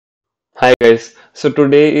Hi guys, so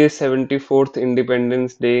today is 74th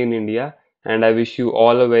Independence Day in India and I wish you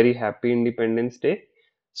all a very happy Independence Day.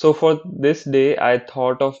 So for this day I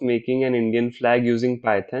thought of making an Indian flag using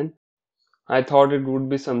Python. I thought it would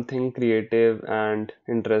be something creative and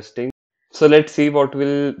interesting. So let's see what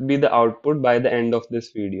will be the output by the end of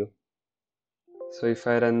this video. So if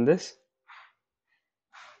I run this,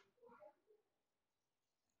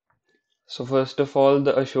 so first of all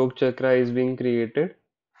the Ashok Chakra is being created.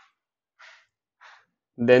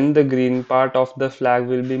 Then the green part of the flag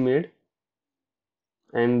will be made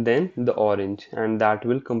and then the orange, and that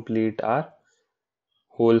will complete our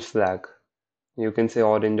whole flag. You can say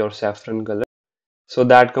orange or saffron color. So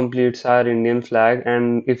that completes our Indian flag.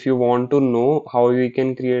 And if you want to know how we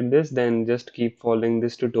can create this, then just keep following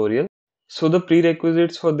this tutorial. So the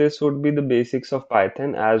prerequisites for this would be the basics of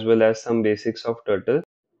Python as well as some basics of Turtle.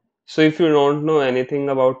 So if you don't know anything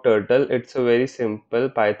about Turtle, it's a very simple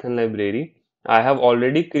Python library. I have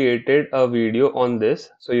already created a video on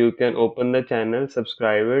this, so you can open the channel,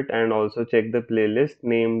 subscribe it, and also check the playlist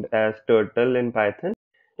named as Turtle in Python.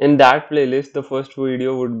 In that playlist, the first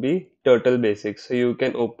video would be Turtle Basics. So you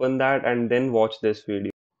can open that and then watch this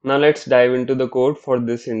video. Now let's dive into the code for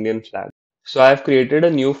this Indian flag. So I have created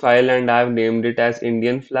a new file and I have named it as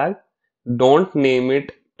Indian flag. Don't name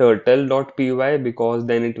it turtle.py because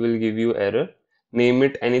then it will give you error. Name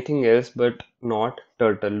it anything else but not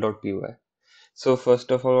turtle.py. So first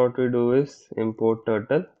of all what we do is import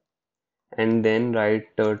turtle and then write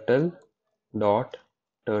turtle dot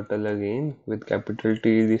turtle again with capital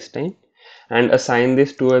T this time and assign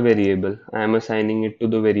this to a variable. I am assigning it to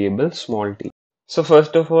the variable small t. So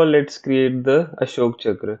first of all let's create the Ashok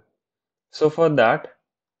Chakra. So for that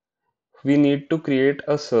we need to create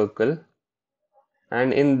a circle,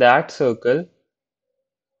 and in that circle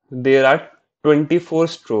there are 24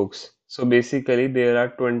 strokes. So basically there are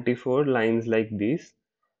 24 lines like these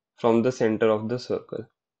from the center of the circle.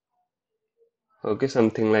 Okay,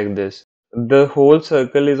 something like this. The whole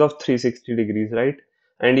circle is of 360 degrees, right?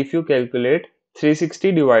 And if you calculate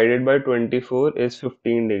 360 divided by 24 is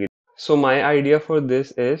 15 degrees. So my idea for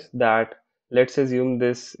this is that let's assume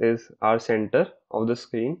this is our center of the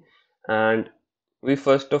screen, and we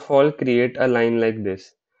first of all create a line like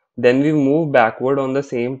this. Then we move backward on the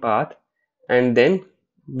same path, and then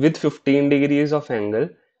with 15 degrees of angle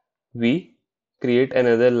we create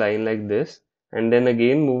another line like this, and then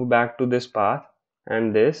again move back to this path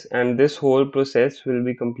and this whole process will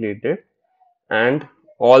be completed and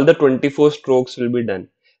all the 24 strokes will be done.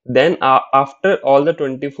 Then after all the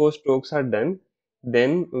 24 strokes are done,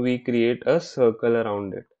 then we create a circle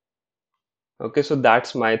around it. Okay, so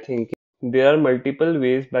that's my thinking. There are multiple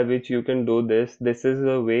ways by which you can do this. This is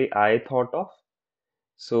the way I thought of.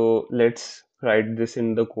 So let's write this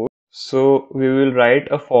in the code. So we will write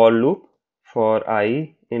a for loop for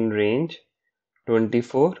I in range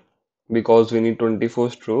 24 because we need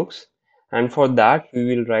 24 strokes, and for that we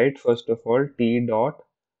will write first of all t dot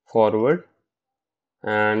forward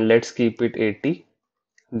and let's keep it 80,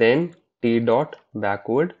 then t dot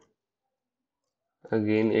backward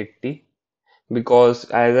again 80, because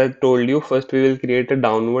as I told you, first we will create a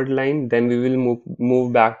downward line, then we will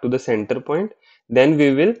move back to the center point, then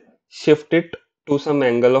we will shift it to some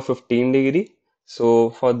angle of 15 degree. So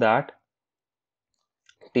for that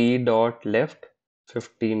t dot left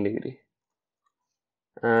 15 degree,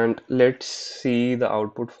 and let's see the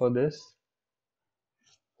output for this.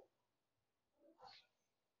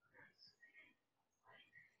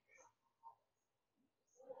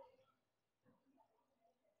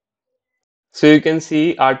 So you can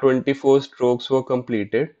see our 24 strokes were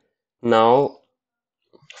completed. Now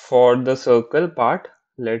for the circle part,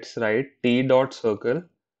 let's write t dot circle,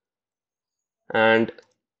 and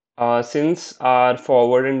since our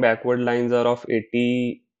forward and backward lines are of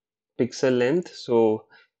 80 pixel length, so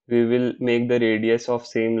we will make the radius of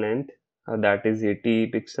same length, that is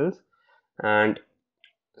 80 pixels. And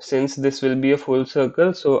since this will be a full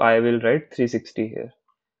circle, so I will write 360 here.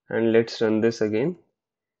 And let's run this again.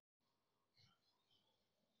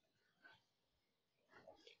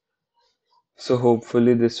 So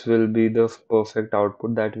hopefully this will be the perfect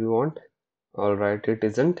output that we want. Alright, it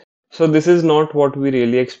isn't. So this is not what we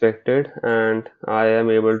really expected, and I am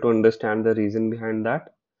able to understand the reason behind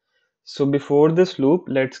that. So before this loop,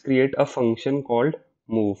 let's create a function called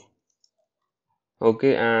move.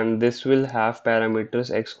 Okay, and this will have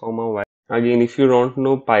parameters x comma y. Again, if you don't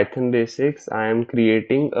know Python basics, I am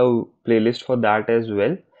creating a playlist for that as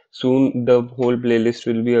well. Soon the whole playlist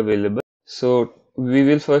will be available. So we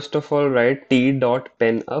will first of all write t dot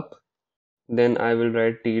pen up, then I will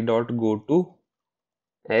write t dot go to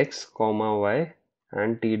x comma y,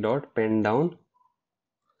 and T dot pen down.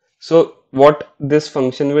 So what this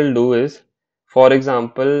function will do is, for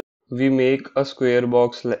example, we make a square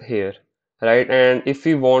box here, right? And if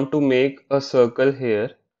we want to make a circle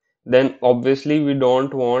here, then obviously we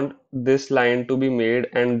don't want this line to be made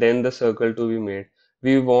and then the circle to be made.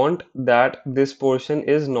 We want that this portion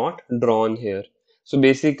is not drawn here. So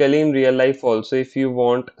basically in real life also, if you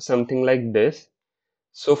want something like this,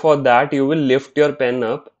 so for that, you will lift your pen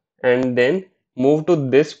up and then move to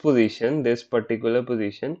this position, this particular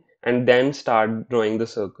position, and then start drawing the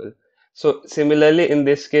circle. So similarly, in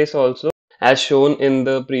this case also, as shown in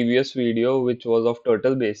the previous video, which was of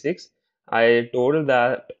Turtle Basics, I told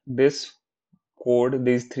that this code,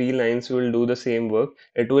 these three lines will do the same work.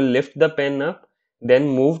 It will lift the pen up, then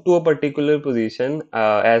move to a particular position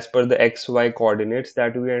as per the XY coordinates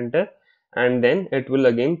that we enter, and then it will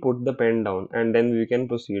again put the pen down, and then we can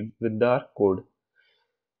proceed with our code.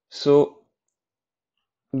 So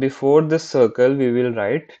before this circle, we will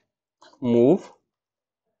write move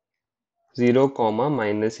 0, comma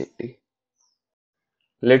minus 80.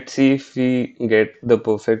 Let's see if we get the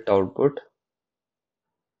perfect output.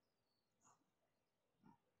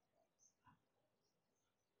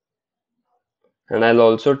 And I'll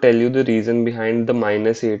also tell you the reason behind the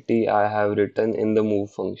minus 80 I have written in the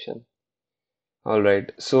move function.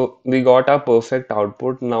 Alright, so we got our perfect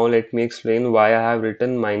output. Now let me explain why I have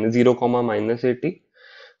written minus 0, comma minus 80.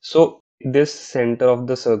 So this center of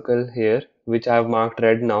the circle here, which I have marked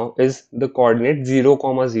red now, is the coordinate 0,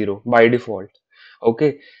 comma 0 by default.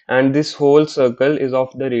 Okay, and this whole circle is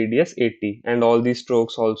of the radius 80 and all these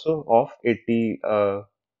strokes also of 80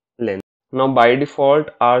 length. Now by default,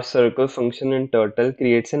 our circle function in Turtle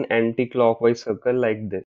creates an anti-clockwise circle like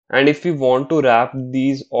this. And if we want to wrap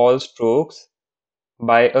these all strokes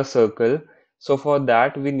by a circle. So for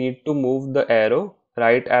that we need to move the arrow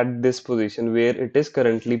right at this position where it is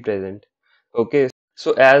currently present. Okay,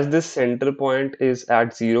 so as this center point is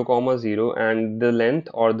at 0, comma 0 and the length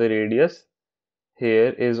or the radius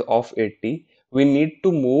here is of 80, we need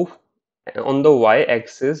to move on the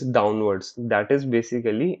y-axis downwards, that is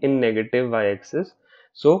basically in negative y-axis.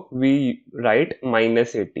 So we write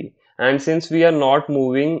minus 80, and since we are not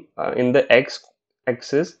moving in the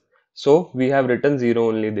x-axis, so we have written 0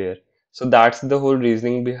 only there. So that's the whole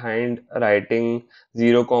reasoning behind writing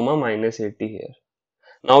 0, comma minus 80 here.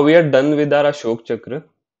 Now we are done with our Ashok Chakra.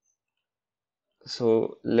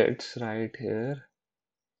 So let's write here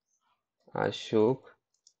Ashok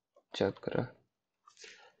Chakra.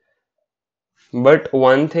 But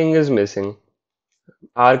one thing is missing.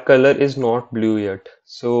 Our color is not blue yet.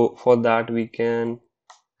 So for that we can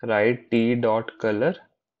write T dot color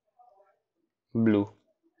blue,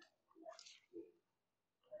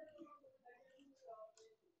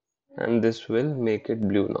 and this will make it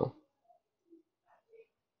blue now.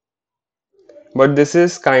 But this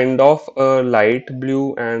is kind of a light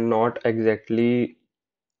blue and not exactly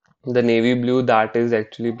the navy blue that is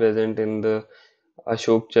actually present in the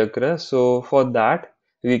Ashok Chakra. So for that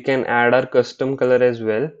we can add our custom color as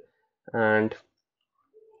well. And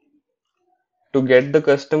to get the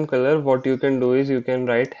custom color, what you can do is you can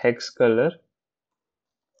write hex color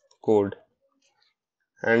code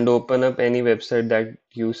and open up any website that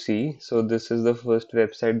you see. So this is the first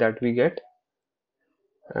website that we get,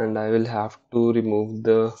 and I will have to remove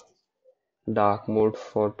the dark mode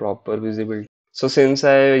for proper visibility. So since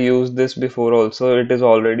I used this before also, it is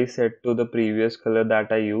already set to the previous color that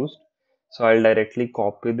I used. So I'll directly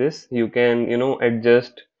copy this. You can,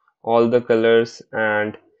 adjust all the colors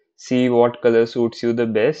and see what color suits you the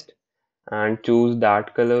best and choose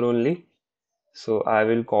that color only. So I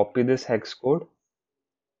will copy this hex code,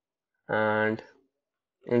 and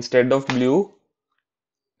instead of blue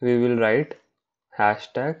we will write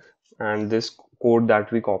hashtag and this code that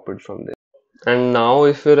we copied from this. And now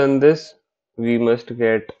if we run this, we must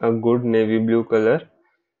get a good navy blue color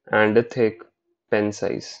and a thick pen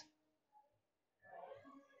size.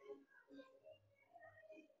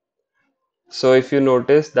 So if you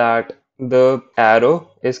notice that the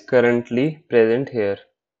arrow is currently present here.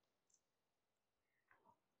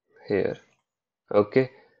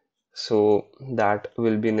 Okay, so that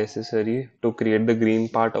will be necessary to create the green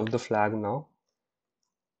part of the flag now.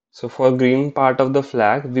 So for green part of the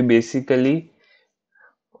flag, we basically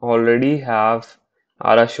already have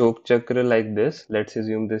our Ashok Chakra like this. Let's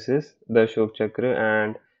assume this is the Ashok Chakra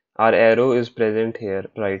and our arrow is present here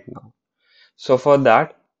right now. So for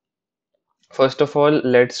that, first of all,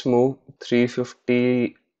 let's move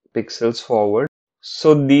 350 pixels forward.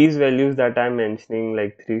 So these values that I'm mentioning,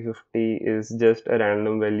 like 350 is just a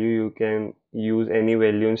random value. You can use any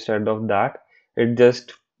value instead of that. It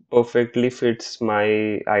just perfectly fits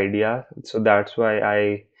my idea, so that's why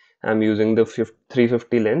I am using the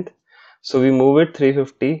 350 length. So we move it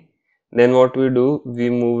 350, then what we do, we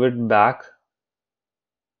move it back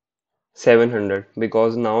 700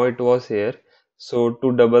 because now it was here. So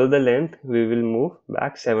to double the length, we will move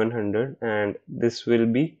back 700 and this will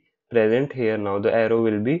be present here now. The arrow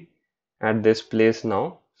will be at this place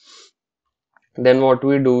now. Then what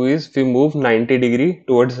we do is we move 90°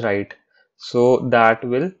 towards right. So that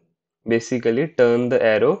will basically turn the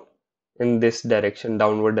arrow in this direction,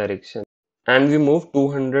 downward direction. And we move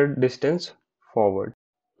 200 distance forward.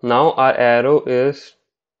 Now our arrow is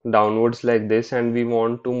downwards like this and we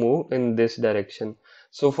want to move in this direction.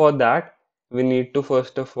 So for that we need to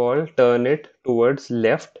first of all turn it towards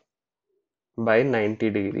left by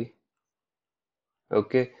 90°.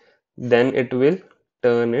 Okay, then it will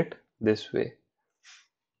turn it this way.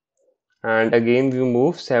 And again we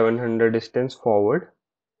move 700 distance forward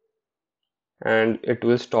and it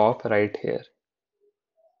will stop right here.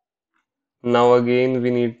 Now again we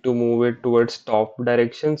need to move it towards top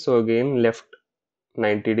direction, so again left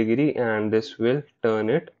 90° and this will turn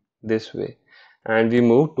it this way, and we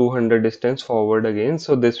move 200 distance forward again,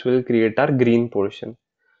 so this will create our green portion.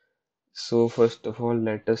 So first of all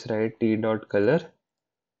let us write t dot color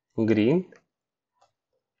green,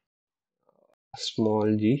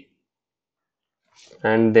 small g,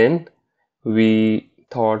 and then we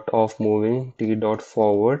thought of moving t dot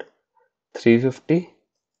forward 350,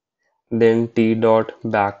 then t dot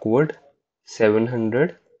backward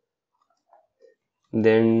 700,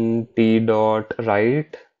 then t dot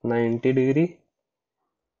right 90°,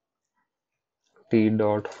 t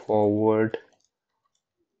dot forward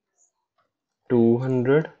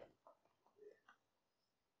 200,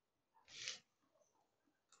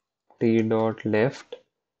 t dot left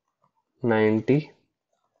 90.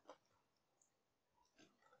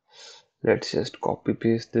 Let's just copy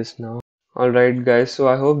paste this now. Alright guys, so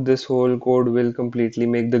I hope this whole code will completely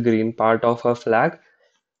make the green part of our flag,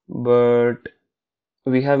 but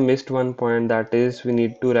we have missed one point, that is we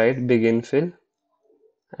need to write begin fill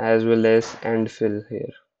as well as end fill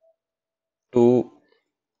here to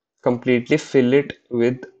completely fill it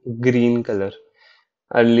with green color.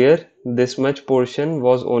 Earlier, this much portion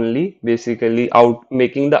was only basically out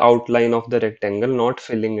making the outline of the rectangle, not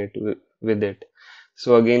filling it with it.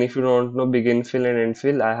 So again, if you don't know begin fill and end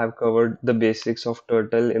fill, I have covered the basics of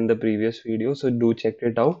Turtle in the previous video, so do check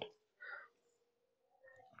it out.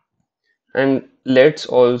 And let's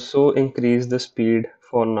also increase the speed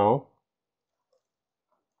for now.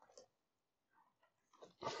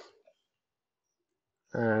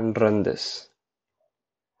 And run this.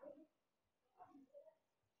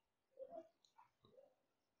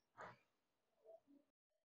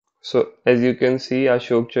 So as you can see,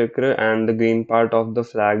 Ashok Chakra and the green part of the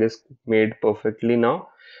flag is made perfectly now.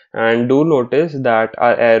 And do notice that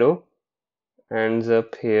our arrow ends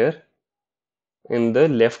up here in the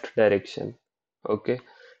left direction. Okay.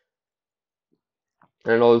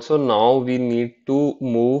 And also now we need to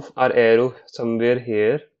move our arrow somewhere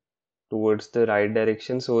here towards the right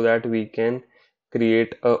direction so that we can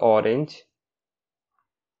create a orange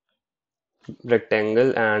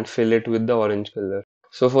rectangle and fill it with the orange color.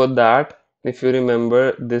 So for that, if you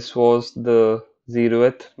remember, this was the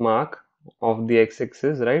 0th mark of the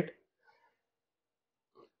x-axis, right?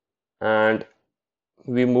 And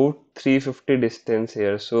we moved 350 distance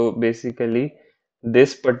here. So basically,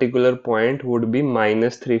 this particular point would be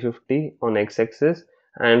minus 350 on x-axis,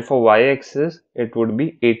 and for y-axis, it would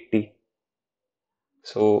be 80.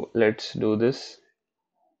 So let's do this.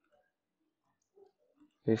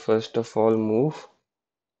 We first of all move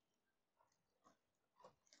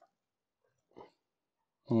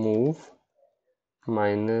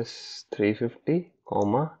minus 350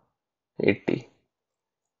 comma 80.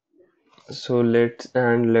 So let's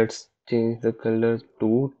change the color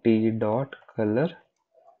to t dot color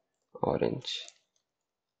orange.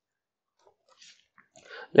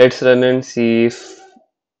 Let's run and see if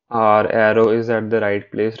our arrow is at the right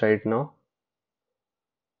place right now.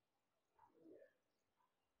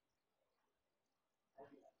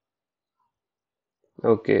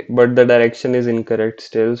 Okay, but the direction is incorrect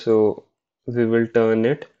still, so we will turn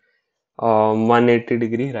it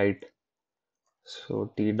 180° right.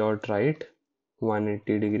 So t dot right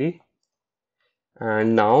 180°.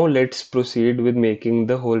 And now let's proceed with making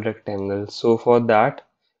the whole rectangle. So for that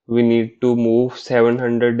we need to move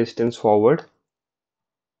 700 distance forward,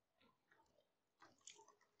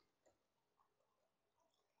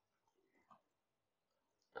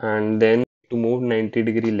 and then to move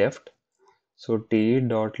 90° left. So t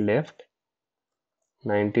dot left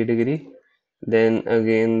 90°, Then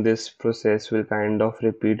again this process will kind of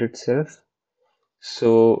repeat itself.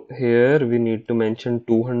 So here we need to mention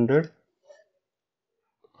 200.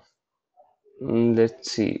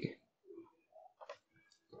 Let's see.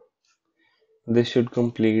 This should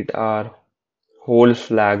complete our whole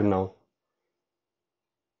flag now.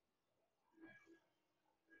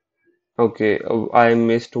 Okay, I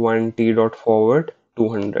missed one T dot forward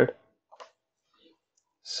 200.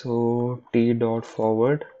 So T dot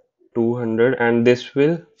forward 200, and this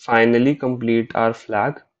will finally complete our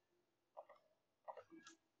flag.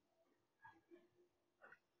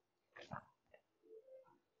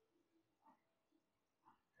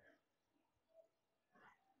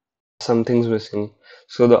 Something's missing.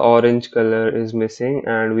 So the orange color is missing,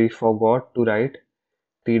 and we forgot to write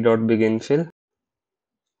T dot begin fill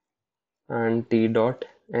and T dot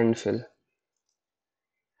end fill.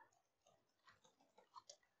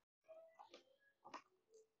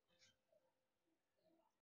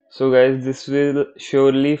 So guys, this will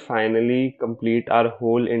surely finally complete our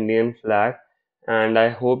whole Indian flag, and I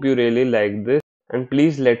hope you really like this. And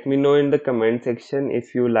please let me know in the comment section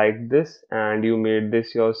if you like this and you made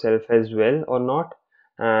this yourself as well or not.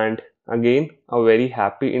 And again, a very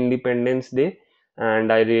happy Independence Day.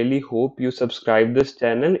 And I really hope you subscribe this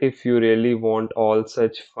channel if you really want all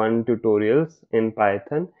such fun tutorials in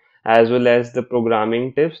Python, as well as the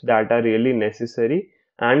programming tips that are really necessary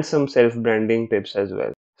and some self-branding tips as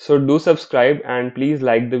well. So do subscribe and please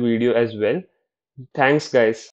like the video as well. Thanks guys.